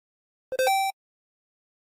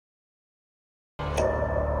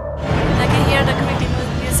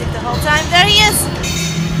he is!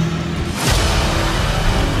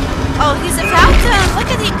 Oh, he's a fountain!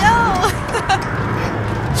 Look at him go!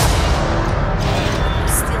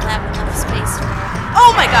 Still have enough space for it.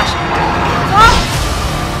 Oh my gosh! Oh!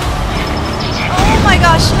 Oh my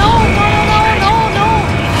gosh! No! No! No! No! No!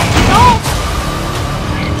 No!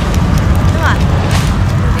 Come on!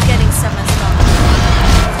 We'll be getting some as well.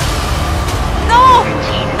 No!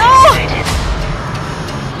 No!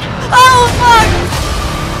 Oh fuck!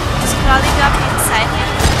 Just crawling up inside him.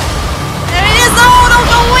 There it is! No! No!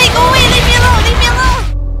 Go away! Go away! Leave me alone! Leave me alone!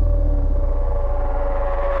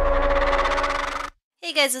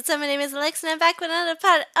 Hey guys, what's up? My name is Alex and I'm back with another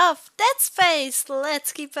part of Dead Space.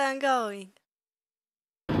 Let's keep on going.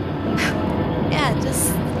 Yeah,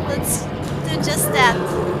 let's do just that.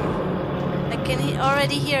 I can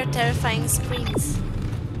already hear terrifying screams.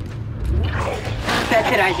 That's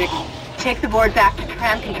it, Isaac. Take the board back to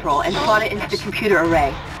tram control and slot it into the computer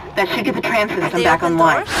array. That should get the tram system back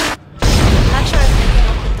online. Not sure if they can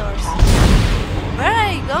open doors. Where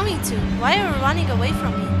are you going to? Why are you running away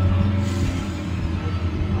from me?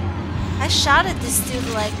 I shot at this dude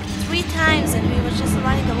like 3 times and he was just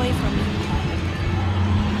running away from me.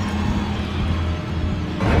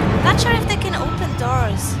 Not sure if they can open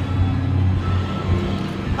doors.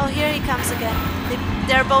 Oh, here he comes again.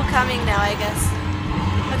 They're both coming now, I guess.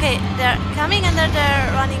 Okay, they're coming and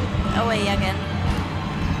they're running away again.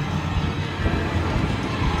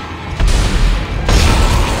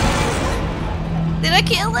 Did I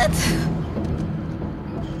kill it?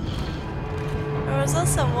 There was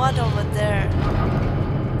also one over there,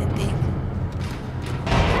 I think.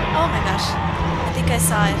 Oh my gosh, I think I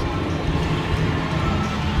saw it.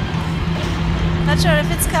 Not sure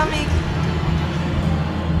if it's coming.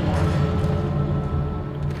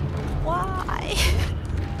 Why?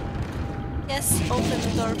 Yes, open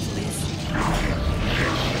the door, please.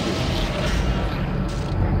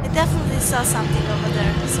 I definitely saw something over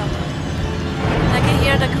there somewhere. I can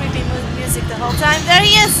hear the creepy music the whole time. There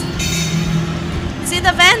he is! Is he in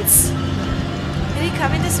the vents? Did he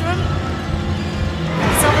come in this room?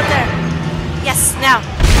 He's over there. Yes, now.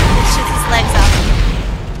 Let's shoot his legs out.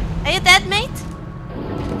 Are you dead, mate?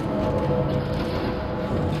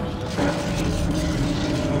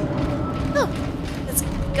 Oh, let's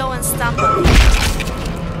go and stomp him.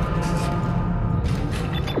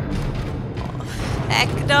 Oh,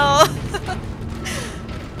 heck no.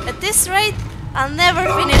 At this rate, I'll never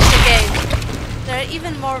finish the game. There are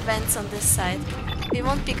even more vents on this side. We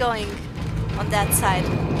won't be going on that side.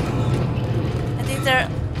 I think there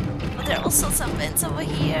are also some vents over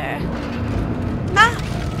here. Ah!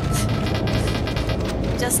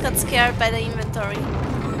 Just got scared by the inventory.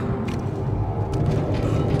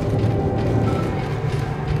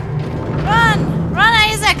 Run! Run,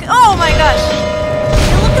 Isaac! Oh my gosh!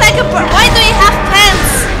 You look like a bird. Why do you have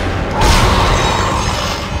pants?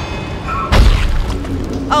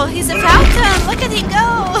 Oh, he's a fountain! Look at him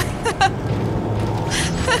go!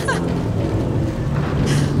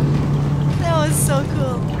 That was so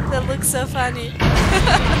cool. That looks so funny. You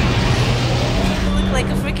look like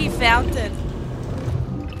a freaking fountain.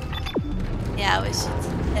 Yeah, we should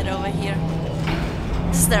head over here.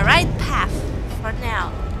 This is the right path for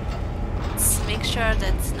now. Let's make sure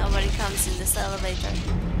that nobody comes in this elevator.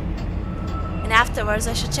 And afterwards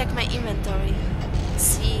I should check my inventory.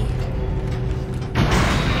 See.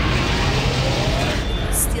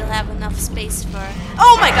 Still have enough space for...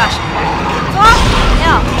 Oh my gosh! Fuck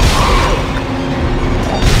hell!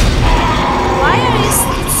 Why are you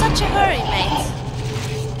in such a hurry, mate?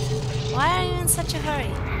 Why are you in such a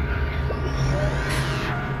hurry?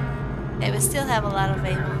 Okay, we still have a lot of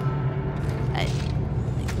ammo.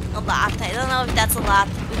 A lot. I don't know if that's a lot.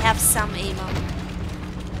 We have some ammo.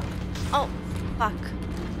 Oh, fuck.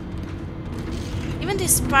 Even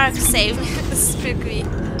this spark saved me. This is pretty great.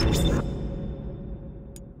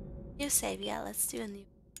 New save, yeah, let's do a new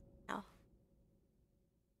now.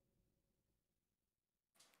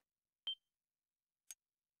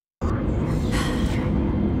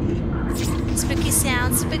 Spooky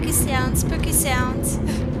sounds, spooky sounds, spooky sounds.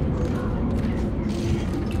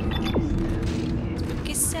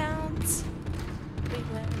 Spooky sounds.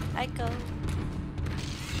 Everywhere I go.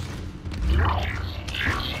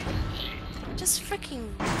 Just freaking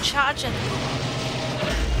charge at me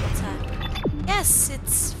all the time. Yes,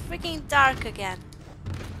 it's freaking dark again.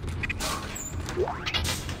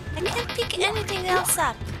 I can't pick anything else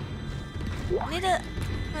up. I need a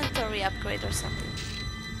inventory upgrade or something.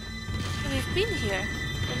 But we've been here.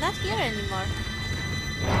 We're not here anymore.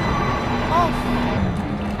 Oh.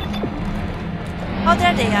 Oh,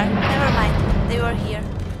 there they are. Never mind. They were here.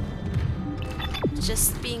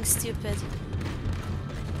 Just being stupid.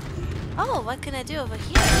 Oh, what can I do over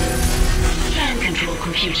here? Time control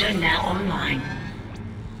computer now online.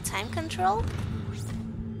 Time control?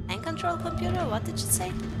 Time control computer? What did you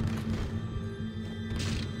say?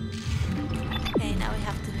 Okay, now we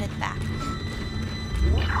have to head back.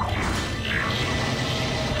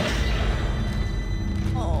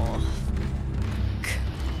 Oh.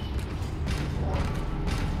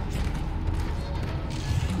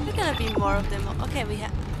 There's gonna be more of them. Okay, we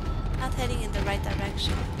have not heading in the right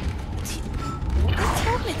direction. But he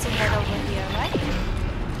told me to head over here, right?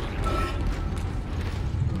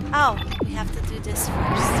 Oh, we have to do this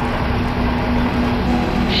first.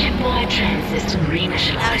 Shipwide tram system Now we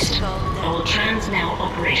reinitialized. should go over there. All trams now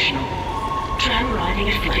operational. Tram arriving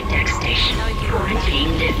at flight deck station. Now we can go back.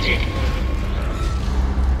 Quarantine lifted.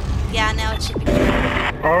 Yeah, now it should be good.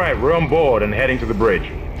 Alright, we're on board and heading to the bridge.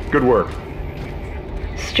 Good work.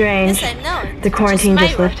 Strange. Yes, I know. It's The quarantine my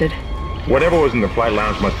just work. lifted. Whatever was in the flight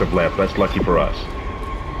lounge must have left. That's lucky for us.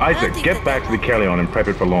 Isaac, think get that back they to the Carillon and prep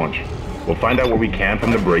it for launch. We'll find out what we can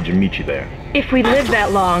from the bridge and meet you there. If we live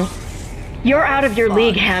that long, you're out of your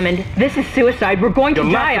league, Hammond. This is suicide. We're going to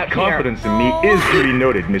Your die lack out of confidence in me No. is duly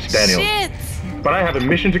noted, Miss Daniels. Shit! But I have a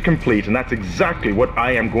mission to complete, and that's exactly what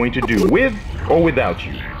I am going to do, with or without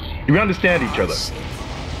you. We understand each other. Shit.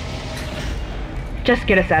 Just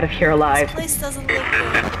get us out of here This alive. place doesn't look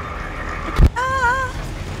good. Ah!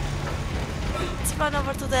 Let's run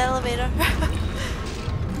over to the elevator.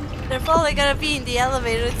 They're probably gonna be in the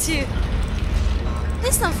elevator too.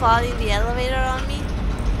 Please don't fall in the elevator on me.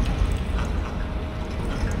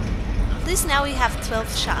 At least now we have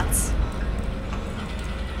 12 shots.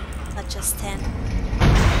 Not just 10. I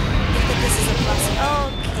think that this is a plus.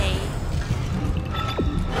 Okay.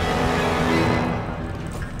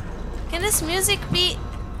 Can this music be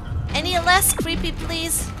any less creepy,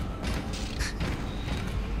 please?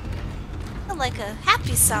 Like a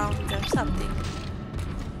happy sound or something.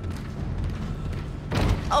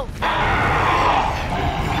 Oh.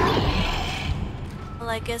 Well,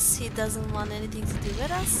 I guess he doesn't want anything to do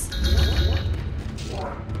with us.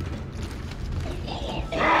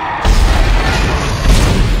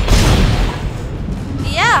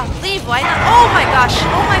 Yeah, leave, why not? Oh my gosh,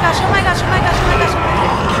 oh my gosh, oh my gosh, oh my gosh, oh my gosh, oh my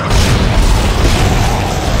gosh.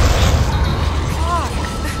 Fuck.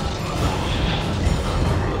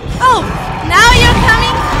 Oh, now you're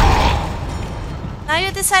coming? Now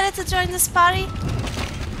you decided to join this party?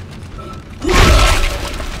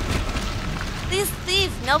 Please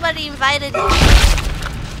leave, nobody invited you.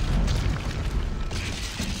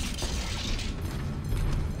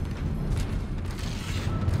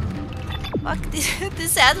 Fuck,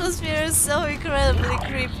 this atmosphere is so incredibly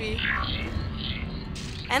creepy.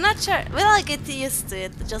 I'm not sure. Will I get used to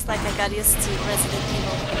it, just like I got used to Resident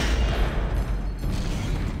Evil?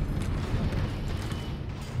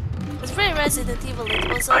 With Resident Evil, it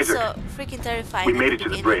was also Isaac, freaking terrifying. We at made it to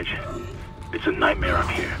the beginning. bridge. It's a nightmare up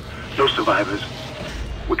here. No survivors.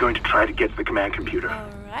 We're going to try to get to the command computer.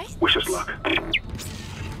 Alright. Wish us luck.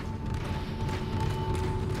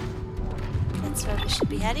 That's where we should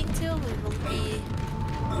be heading to. We will be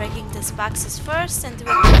breaking these boxes first and doing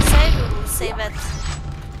a save. We will save at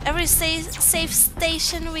every safe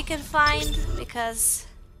station we can find, because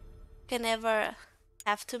you can never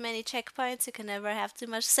have too many checkpoints. You can never have too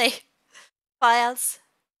much save files.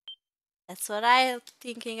 That's what I'm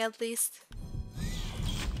thinking, at least.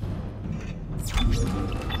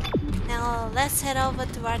 Now let's head over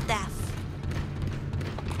to our death.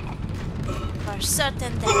 For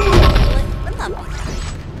certain death. Will not be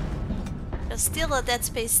dying. There's still a Dead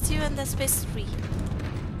Space 2 and Dead Space 3.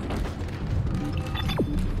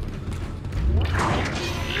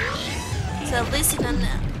 So at least in an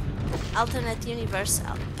alternate universe,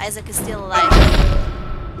 Isaac is still alive,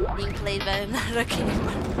 being played by another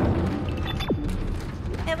gamer.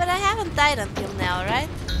 Yeah, but I haven't died until now, right?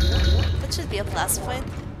 That should be a plus point.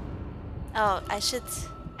 Oh, I should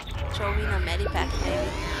throw in a medipack maybe.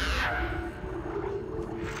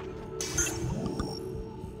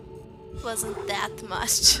 Wasn't that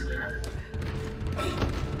much.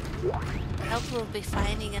 Hope we'll be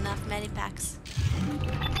finding enough medipacks.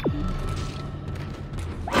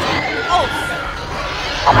 Oh!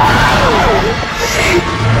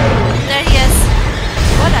 There he is.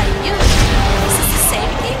 What are you? Is this the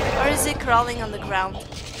same thing? Or is it crawling on the ground?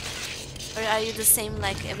 Or are you the same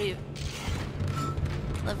like everybody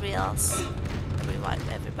else? Everybody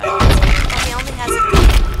else. Oh, he only has a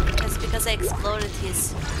feet. That's because I exploded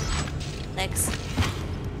his legs.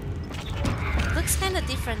 Looks kind of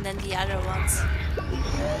different than the other ones.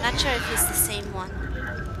 Not sure if he's the same one.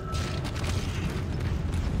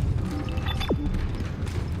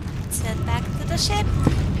 Let's head back to the ship.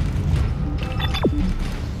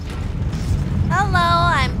 Hello,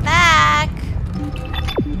 I'm back.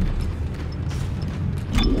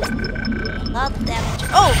 Not damage.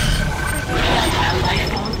 Oh!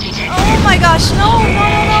 Oh my gosh, no, no,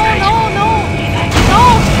 no, no, no, no,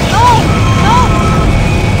 no, no,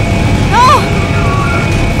 no!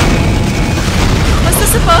 Was this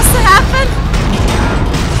supposed to happen?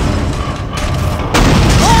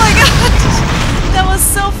 Oh my gosh! That was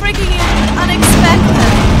so freaking unexpected.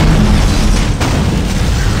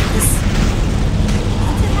 This...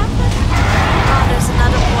 Did it happen? Oh, there's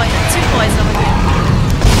another boy. 2 boys over here.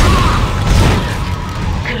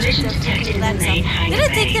 Collision detected in the main hangar. Did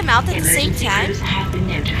I take them out at the same time? Have been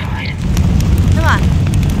notified. Come on.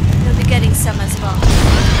 We'll be getting some as well.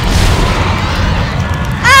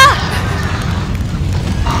 Ah!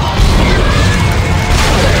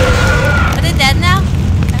 Are they dead now? I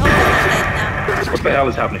hope they're dead now. What the hell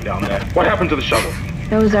is happening down there? What happened to the shuttle?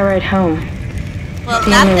 Those are at home. Well, The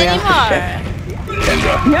not only way off the anymore.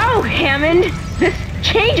 Kendra, No, Hammond! This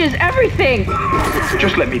changes everything!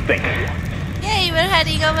 just let me think. Yay, we're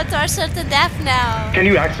heading over to our certain death now. Can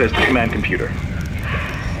you access the command computer?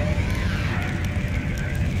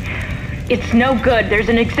 It's no good. There's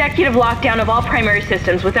an executive lockdown of all primary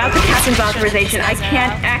systems. Without the captain's authorization, I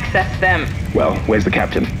can't access them. Well, where's the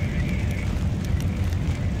captain?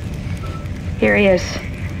 Here he is.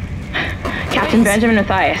 Captain Benjamin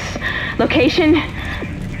Matthias. Location?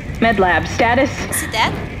 Med lab. Status? Is he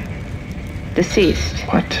dead? Deceased.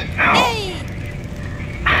 What? How? Yay!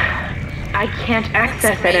 I can't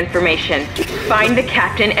access that information. Find the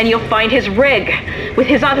captain and you'll find his rig. With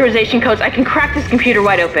his authorization codes, I can crack this computer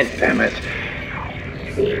wide open. Damn it.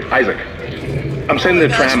 Isaac, I'm sending the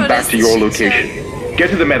tram back to your location. Get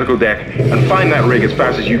to the medical deck and find that rig as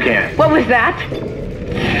fast as you can. What was that?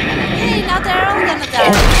 Yay, now they're all gonna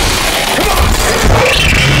die.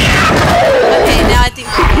 Okay, now I think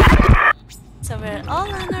we're good. So we're all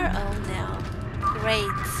on our own now. Great.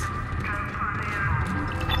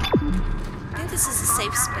 I think this is a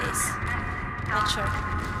safe space. Not sure.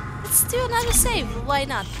 Let's do another save. Why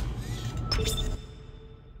not?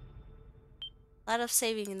 A lot of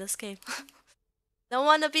saving in this game. Don't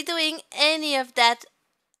want to be doing any of that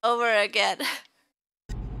over again.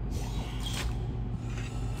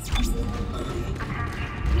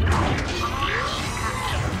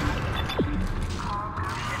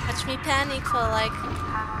 Watch me panic for like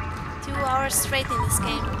 2 hours straight in this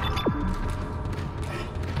game.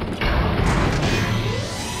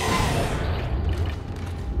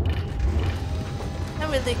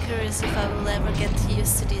 I'm really curious if I will ever get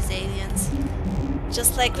used to these aliens.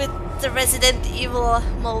 Just like with the Resident Evil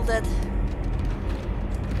molded.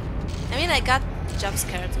 I mean, I got jump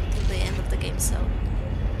scared until the end of the game, so...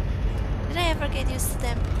 Did I ever get used to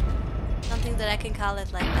them? Something that I can call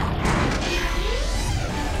it like that.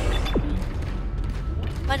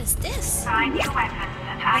 What is this? Find your weapons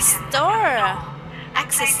and A store!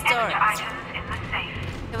 Access store. items in the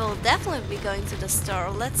safe. I will definitely be going to the store.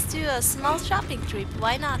 Let's do a small shopping trip.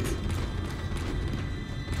 Why not?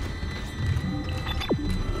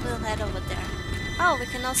 We'll head over there. Oh, we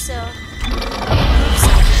can also move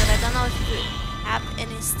something, but I don't know if we have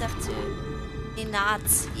any stuff to... The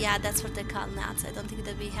knots. Yeah, that's what they call knots. I don't think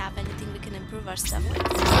that we have anything we can improve our stuff with.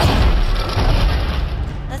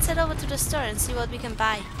 Let's head over to the store and see what we can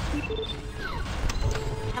buy.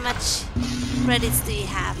 How much credits do you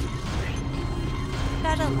have?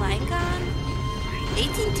 Got a line gun?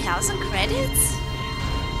 18,000 credits?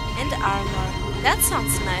 And armor. That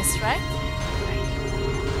sounds nice, right?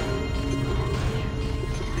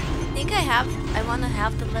 I think I want to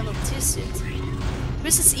have the level 2 suit.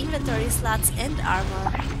 Versus inventory slots and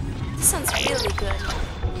armor. This sounds really good.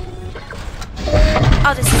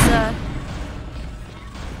 Oh, this is a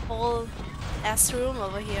whole ass room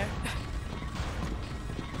over here.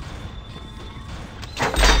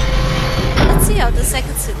 Let's see how the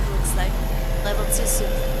second suit looks like. Level 2 suit.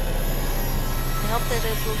 I hope that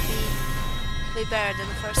it will be way better than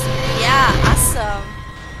the first one. Yeah, awesome!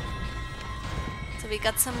 So we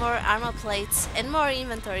got some more armor plates and more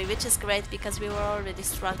inventory, which is great because we were already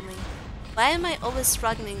struggling. Why am I always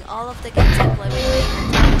struggling all of the games I play with?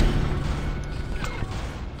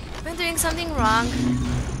 I've been doing something wrong.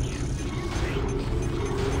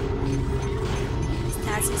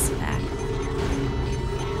 Stasis back.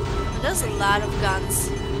 There's a lot of guns.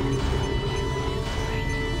 I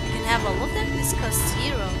can have all of them. This costs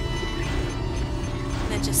 0.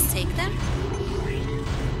 Can I just take them?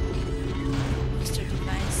 Booster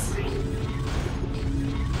device.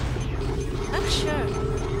 Not sure.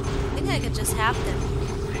 I think I can just have them.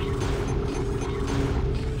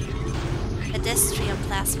 Pedestrian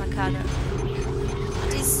plasma cutter.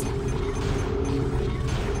 please.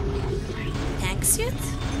 Tank suit?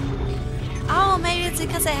 Oh, maybe it's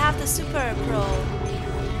because I have the Super Pro.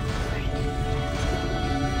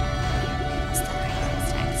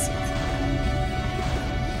 Tank suit.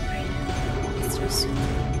 Extra suit.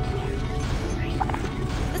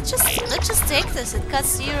 Let's just take this. It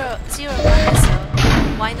costs zero money, so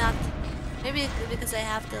why not? Maybe because I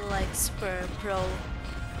have the like Super Pro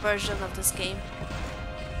version of this game.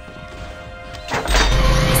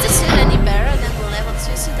 Is this suit any better than the level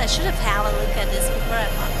 2 suit? I should have had a look at this before I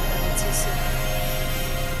bought the level 2 suit.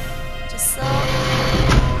 Just so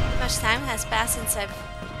much time has passed since I've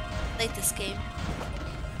played this game.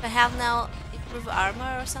 If I have now improved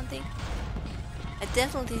armor or something, I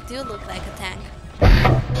definitely do look like a tank. Can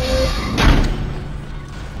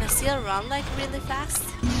I still run like really fast?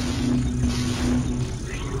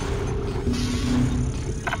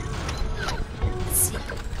 Let's see.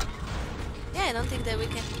 Yeah, I don't think that we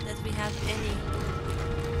have any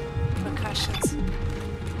repercussions,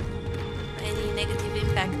 any negative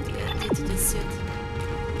impact due to this suit.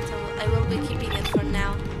 So I will be keeping it for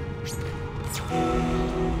now.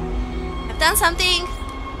 I've done something.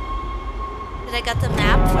 Did I get the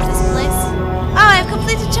map for this place? Oh, I've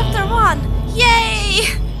completed chapter 1! Yay!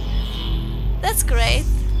 That's great.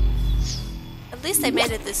 At least I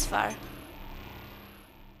made it this far.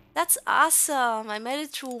 That's awesome! I made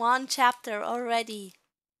it through 1 chapter already.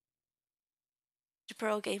 The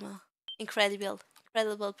pro gamer. Incredible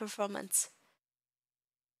performance.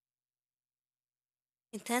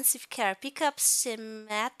 Intensive care. Pick up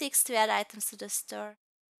schematics to add items to the store.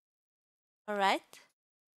 Alright.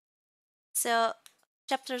 So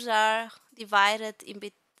chapters are divided in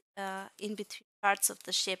between parts of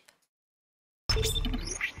the ship.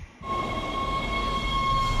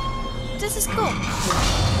 This is cool.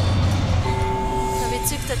 So we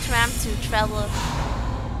took the tram to travel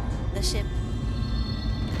the ship.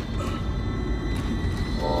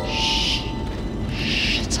 Shh.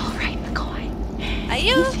 It's all right, Nicole.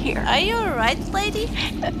 He's here. Are you alright, lady?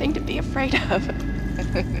 Nothing to be afraid of.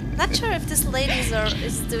 Not sure if this lady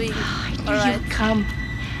is doing alright. You'd come.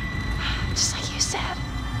 Just like you said.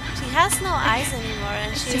 She has no eyes anymore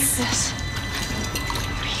and she's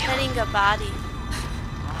letting a body.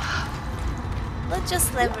 Let's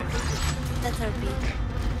just let her be.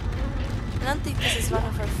 I don't think this is one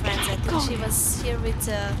of her friends. I think she was here with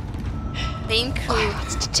the main crew. He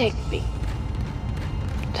wants to take me.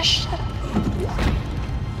 Just shut up.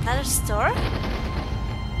 Another store?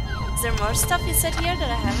 Is there more stuff inside here that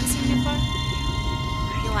I haven't seen before?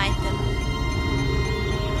 New item.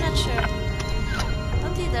 I'm not sure. I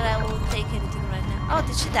don't think that I will take anything right now. Oh,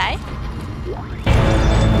 did she die?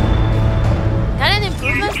 Got an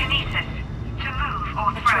improvement? Telekinesis to move or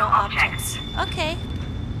Throw throw objects. Okay.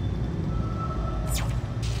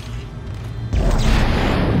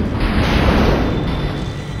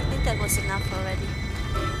 I think that was enough already.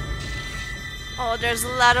 Oh, there's a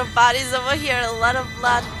lot of bodies over here, a lot of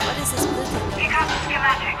blood. What is this blue thing? Pick up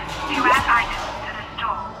schematics to add items to the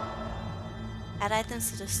store. Add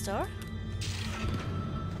items to the store?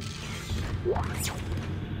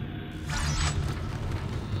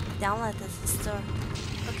 Download to the store.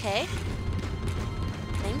 Okay.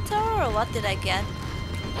 Flamethrower or what did I get?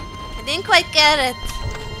 I didn't quite get it.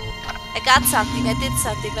 I got something, I did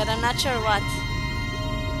something, but I'm not sure what.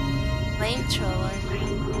 Flamethrower.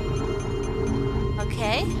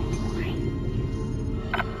 Okay.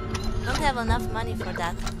 Don't have enough money for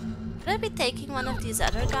that. Could I be taking one of these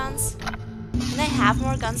other guns? Can I have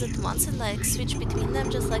more guns at once and like switch between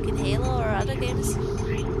them just like in Halo or other games?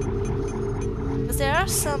 Because there are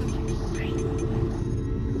some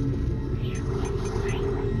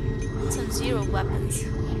zero weapons.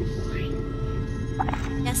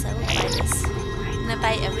 Yes, I will buy this. Can I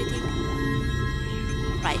buy everything?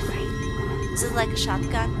 Rifle. Is it like a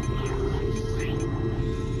shotgun?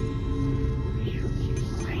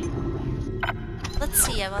 Let's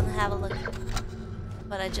see, I want to have a look at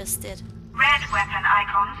what I just did. Red weapon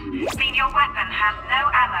icons mean your weapon has no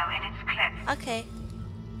ammo in its clip. Okay.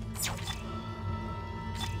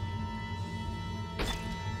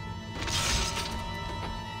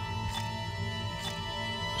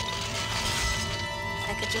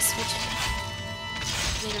 I could just switch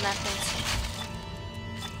between weapons.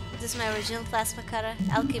 This is my original plasma cutter.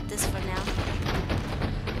 I'll keep this for now.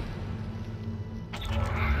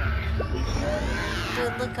 Do a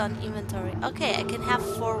look on inventory. Okay, I can have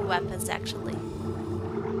 4 weapons actually.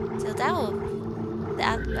 So that will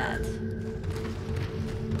that bad.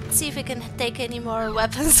 Let's see if we can take any more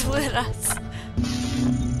weapons with us.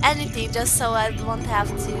 Anything, just so I won't have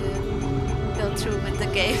to go through with the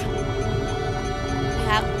game. We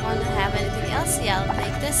want to have anything else? Yeah, I'll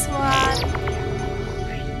take this one.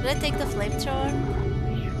 Did I take the flamethrower?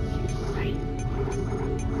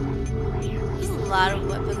 There's a lot of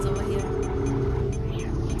weapons over here.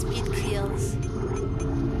 Speed kills.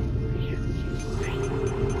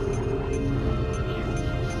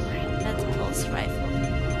 That's a pulse rifle.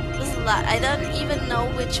 There's a lot. I don't even know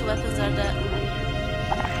which weapons are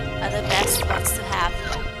the best ones to have.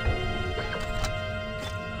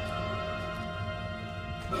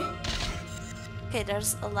 Okay,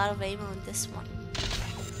 there's a lot of ammo in this one.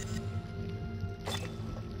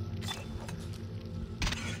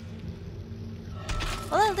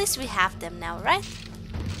 Well, at least we have them now, right?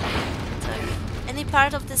 So, any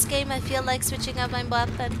part of this game I feel like switching up my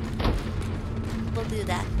weapon, we'll do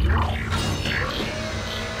that.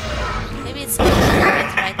 Maybe it's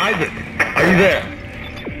right. Isaac, are you there?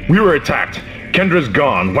 We were attacked. Kendra's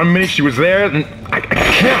gone. 1 minute she was there, and I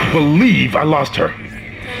can't believe I lost her.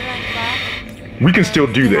 We can still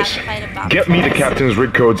do this. Get me the captain's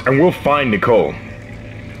rig codes and we'll find Nicole.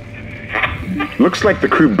 Looks like the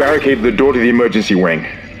crew barricaded the door to the emergency wing.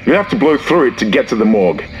 You'll have to blow through it to get to the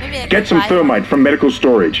morgue. Get some thermite from medical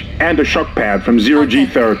storage and a shock pad from zero-G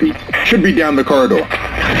therapy. Should be down the corridor.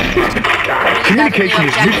 Communication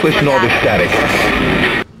is useless in all this static.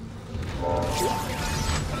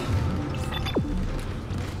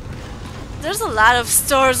 There's a lot of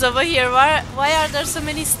stores over here. Why are there so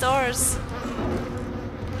many stores?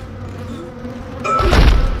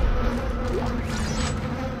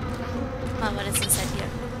 Oh, what is inside here?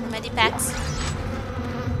 Medipacks.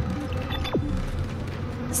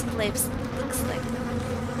 This place looks like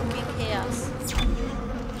fucking chaos.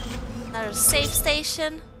 Another safe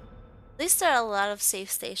station. At least there are a lot of safe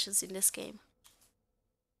stations in this game.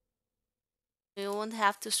 We won't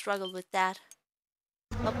have to struggle with that.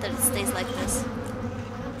 Hope that it stays like this.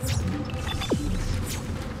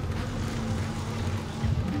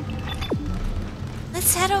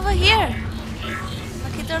 Let's head over here.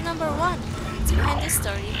 Lucky door number 1. It's behind this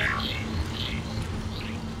door even.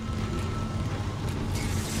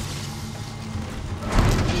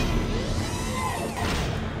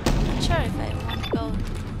 Not sure if I want to go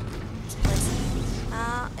this place.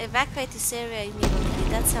 Evacuate this area immediately.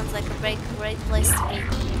 That sounds like a great place to be.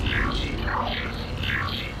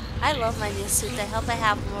 I love my new suit. I hope I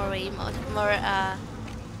have more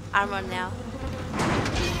armor now.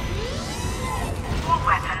 All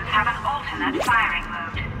weapons have an alternate firing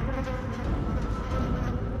mode.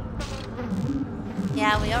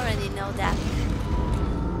 Yeah, we already know that.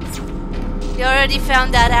 We already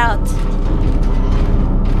found that out.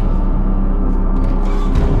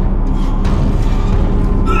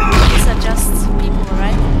 These are just people,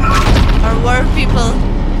 right? Or were people.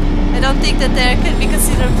 I don't think that they can be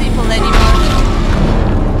considered people anymore.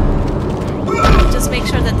 Just make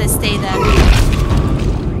sure that they stay there.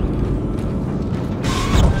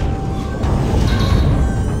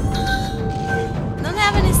 Don't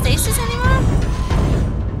have any stasis anymore?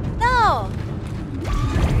 No!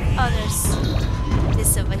 Oh, there's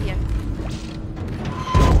this over here.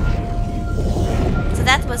 So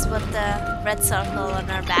that was what the red circle on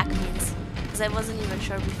our back means. Because I wasn't even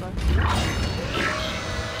sure before.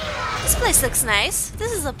 This place looks nice.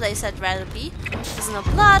 This is a place I'd rather be. There's no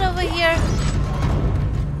blood over here.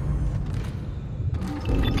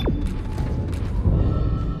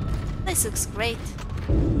 This looks great.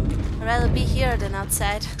 I'd rather be here than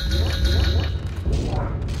outside.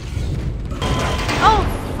 Oh,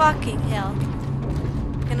 fucking hell.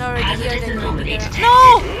 I can already hear them moving around.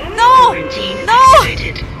 No! No! No!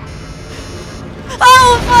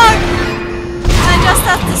 Oh, fuck! I just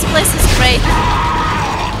thought this place is great.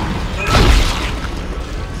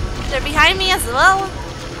 They're behind me as well.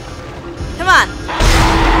 Come on.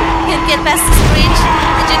 You can get past this bridge.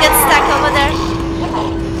 Did you get stuck over there?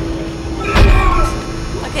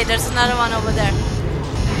 Okay, there's another one over there.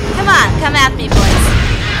 Come on, come at me, boys.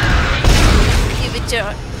 You with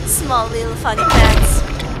your small little funny pants.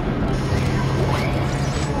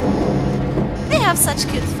 They have such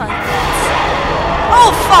cute funny pants.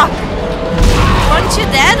 Oh, fuck! Weren't you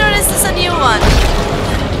dead, or is this a new one?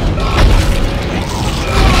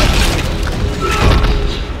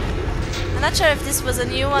 I'm not sure if this was a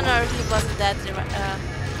new one or if he wasn't dead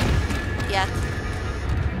yet.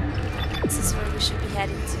 This is where we should be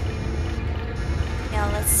heading to. Yeah,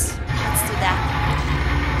 let's do that.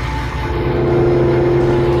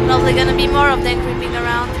 Probably gonna be more of them creeping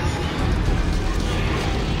around.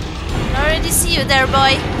 I already see you there,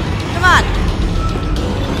 boy. Come on.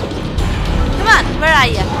 Come on, where are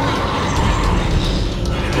you?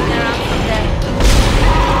 Creeping around from there.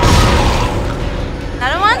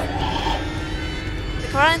 Another one?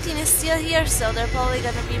 here, so there are probably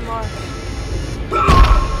gonna be more.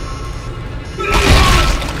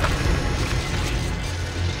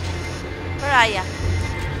 Where are ya?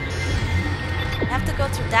 I have to go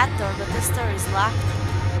through that door, but this door is locked.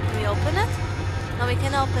 Can we open it? No, we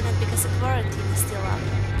can open it because the quarantine is still up.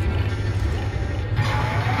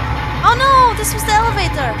 Oh no! This was the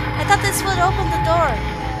elevator! I thought this would open the door.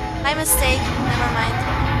 My mistake. Never mind.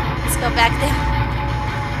 Let's go back there.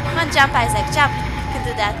 Come on, jump, Isaac. Jump. You can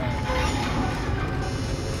do that.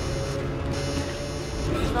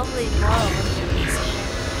 There's probably more over here.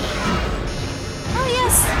 Oh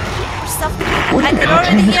yes! More stuff. What I the could hell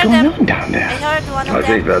already is hear going them. on down there? I heard one of I them.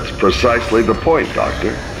 think that's precisely the point,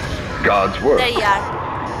 Doctor. God's work. There you are.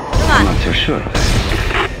 Come I'm on. not so sure of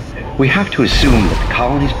that. We have to assume that the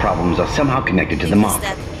colony's problems are somehow connected to the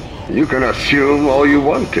marker. You can assume all you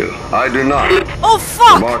want to. I do not. Oh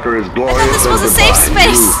fuck! The marker is I glorious. thought this was a and safe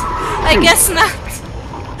divine. space. I guess not.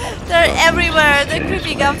 They're everywhere. They're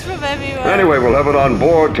creeping up from everywhere. Anyway, we'll have it on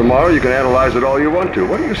board tomorrow. You can analyze it all you want to.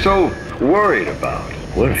 What are you so worried about?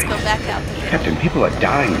 Worried? Let's go back out again. Captain, people are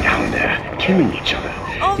dying down there, killing each other.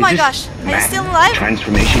 Oh Is my this gosh, are you mad still alive?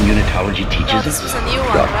 Transformation unitology Oh, teaches this us. was a new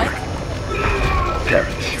one, right?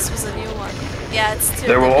 Terrence. This was a new one. Yeah, it's too.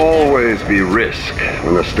 There will always be risk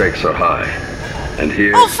when the stakes are high. And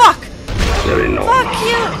here, Oh fuck! very normal. Fuck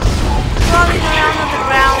you! Crawling around on the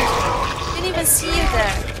ground. Didn't even see you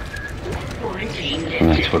there.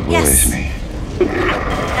 That's what worries me.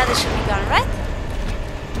 Now this should be gone, right?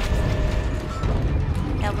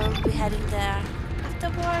 Yeah, we'll be heading there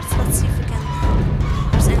afterwards. Let's see if we can.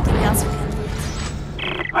 If there's anything else we can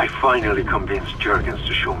loot. I finally convinced Jurgens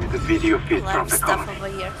to show me the video feed A lot from of the stuff colony. over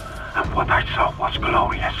here. And what I saw was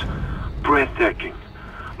glorious. Breathtaking.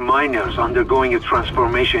 Miners undergoing a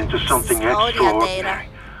transformation into something This is audio extraordinary. data.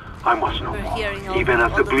 I must know We're more. hearing all Even the-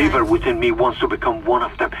 as all the the believer time. within me wants to become one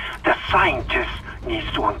of them, the scientist needs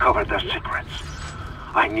to uncover their secrets.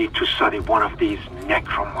 I need to study one of these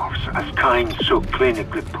necromorphs, as Kind so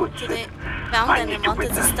clinically puts So it. they found I them need and to wanted to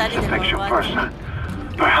witness study this them or affection what? firsthand.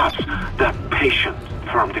 Perhaps that patient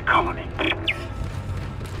from the colony.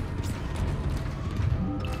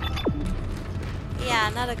 Yeah,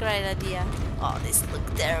 not a great idea. Oh, this look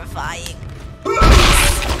terrifying.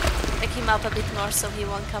 Pick him up a bit more so he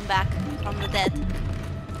won't come back from the dead.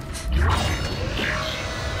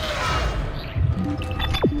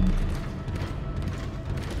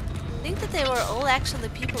 I think that they were all actually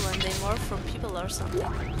people and they morphed from people or something.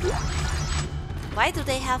 Why do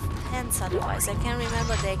they have hands otherwise? I can't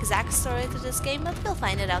remember the exact story to this game, but we'll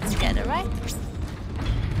find it out together, right?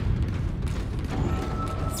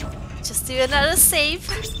 Just do another save.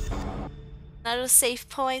 Another save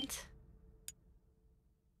point.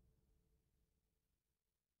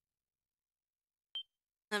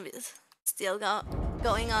 Still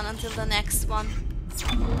going on until the next one.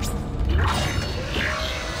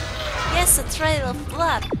 Yes, a trail of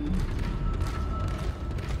blood.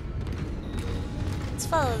 Let's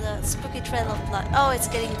follow the spooky trail of blood. Oh, it's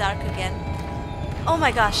getting dark again. Oh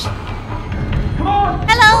my gosh.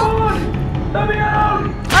 Hello!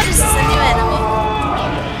 Oh, this is a new enemy.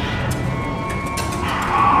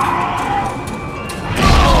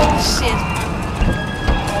 Oh shit.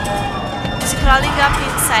 Is he crawling up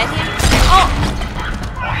inside him? Oh!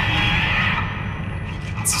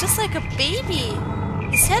 It's just like a baby.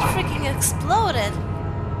 His head freaking exploded.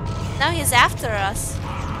 Now he's after us.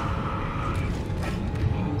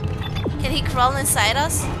 Can he crawl inside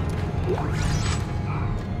us?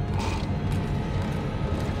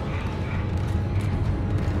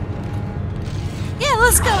 Yeah,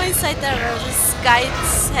 let's go inside there where this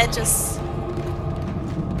guy's head just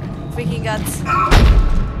freaking got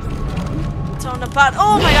torn apart.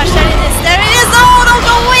 Oh my gosh, there it is! There it is! Oh no,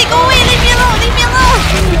 go away! Go away! Leave me alone! Leave me alone!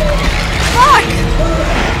 Fuck!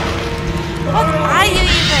 What are you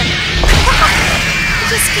even? I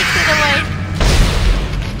just kicked it away.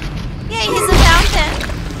 Yeah, he's a fountain.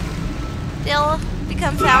 They'll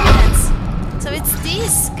become fountains. So it's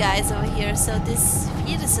these guys over here. So this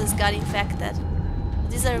fetuses got infected.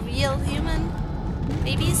 These are real human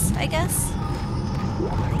babies, I guess.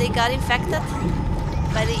 They got infected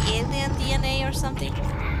by the alien DNA or something.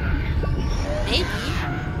 Maybe.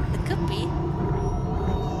 It could be.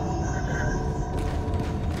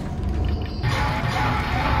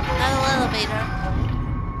 Not an elevator.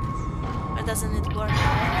 Or doesn't it work?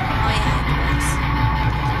 Oh yeah, it works.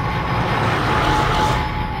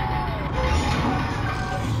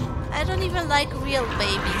 I don't even like real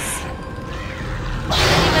babies.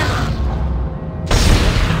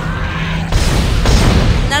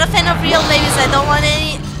 Not a fan of real babies. I don't want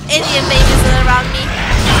any alien babies around me.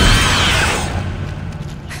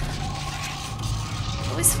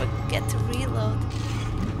 forget to reload.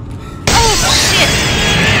 Oh shit!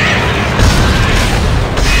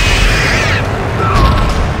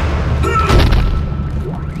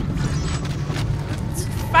 It's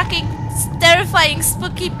fucking terrifying,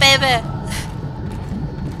 spooky baby.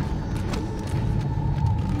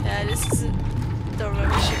 Yeah, this is a door where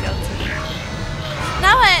we should go to.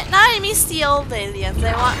 Now I miss the old aliens.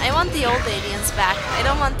 I want the old aliens back. I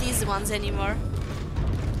don't want these ones anymore.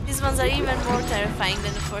 These ones are even more terrifying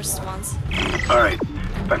than the first ones. Alright,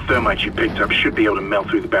 that thermite you picked up should be able to melt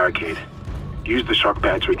through the barricade. Use the shock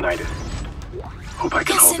pad to ignite it. Hope I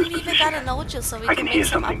can hold this position. So we I can hear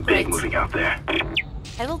something big moving out there.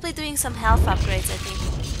 I will be doing some health upgrades, I think.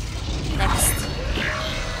 Next.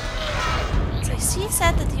 So she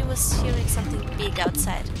said that he was hearing something big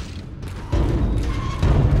outside.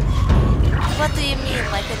 What do you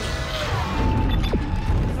mean, like a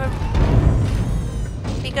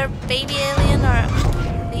bigger baby alien or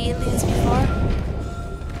the aliens before?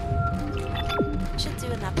 Should do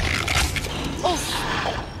an upgrade. Oh!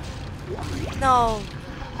 No!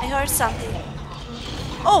 I heard something.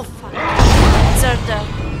 Oh fuck! These are the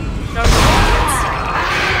normal aliens.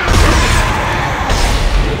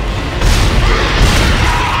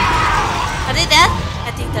 Are they dead?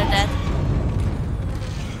 I think they're dead.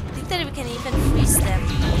 That we can even freeze them.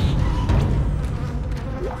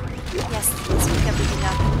 Yes, let's pick everything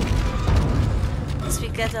up. Because we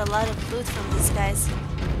get a lot of loot from these guys.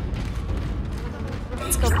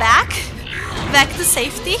 Let's go back. Back to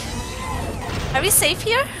safety. Are we safe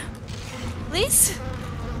here? Please?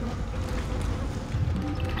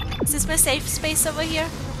 Is this my safe space over here?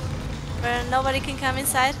 Where nobody can come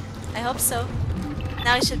inside? I hope so.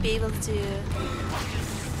 Now I should be able to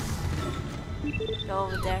go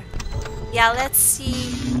over there. Yeah, let's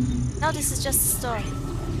see. No, this is just a store.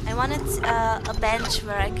 I wanted a bench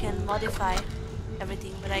where I can modify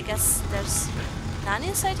everything, but I guess there's none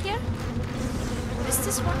inside here? Is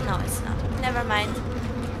this one? No, it's not. Never mind.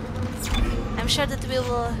 I'm sure that we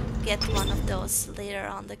will get one of those later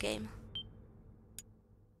on the game.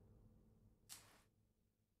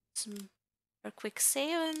 A quick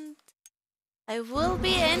save and I will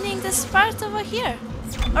be ending this part over here.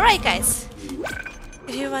 Alright guys,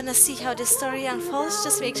 if you wanna see how this story unfolds,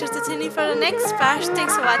 just make sure to tune in for the next part.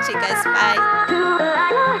 Thanks for watching guys, bye!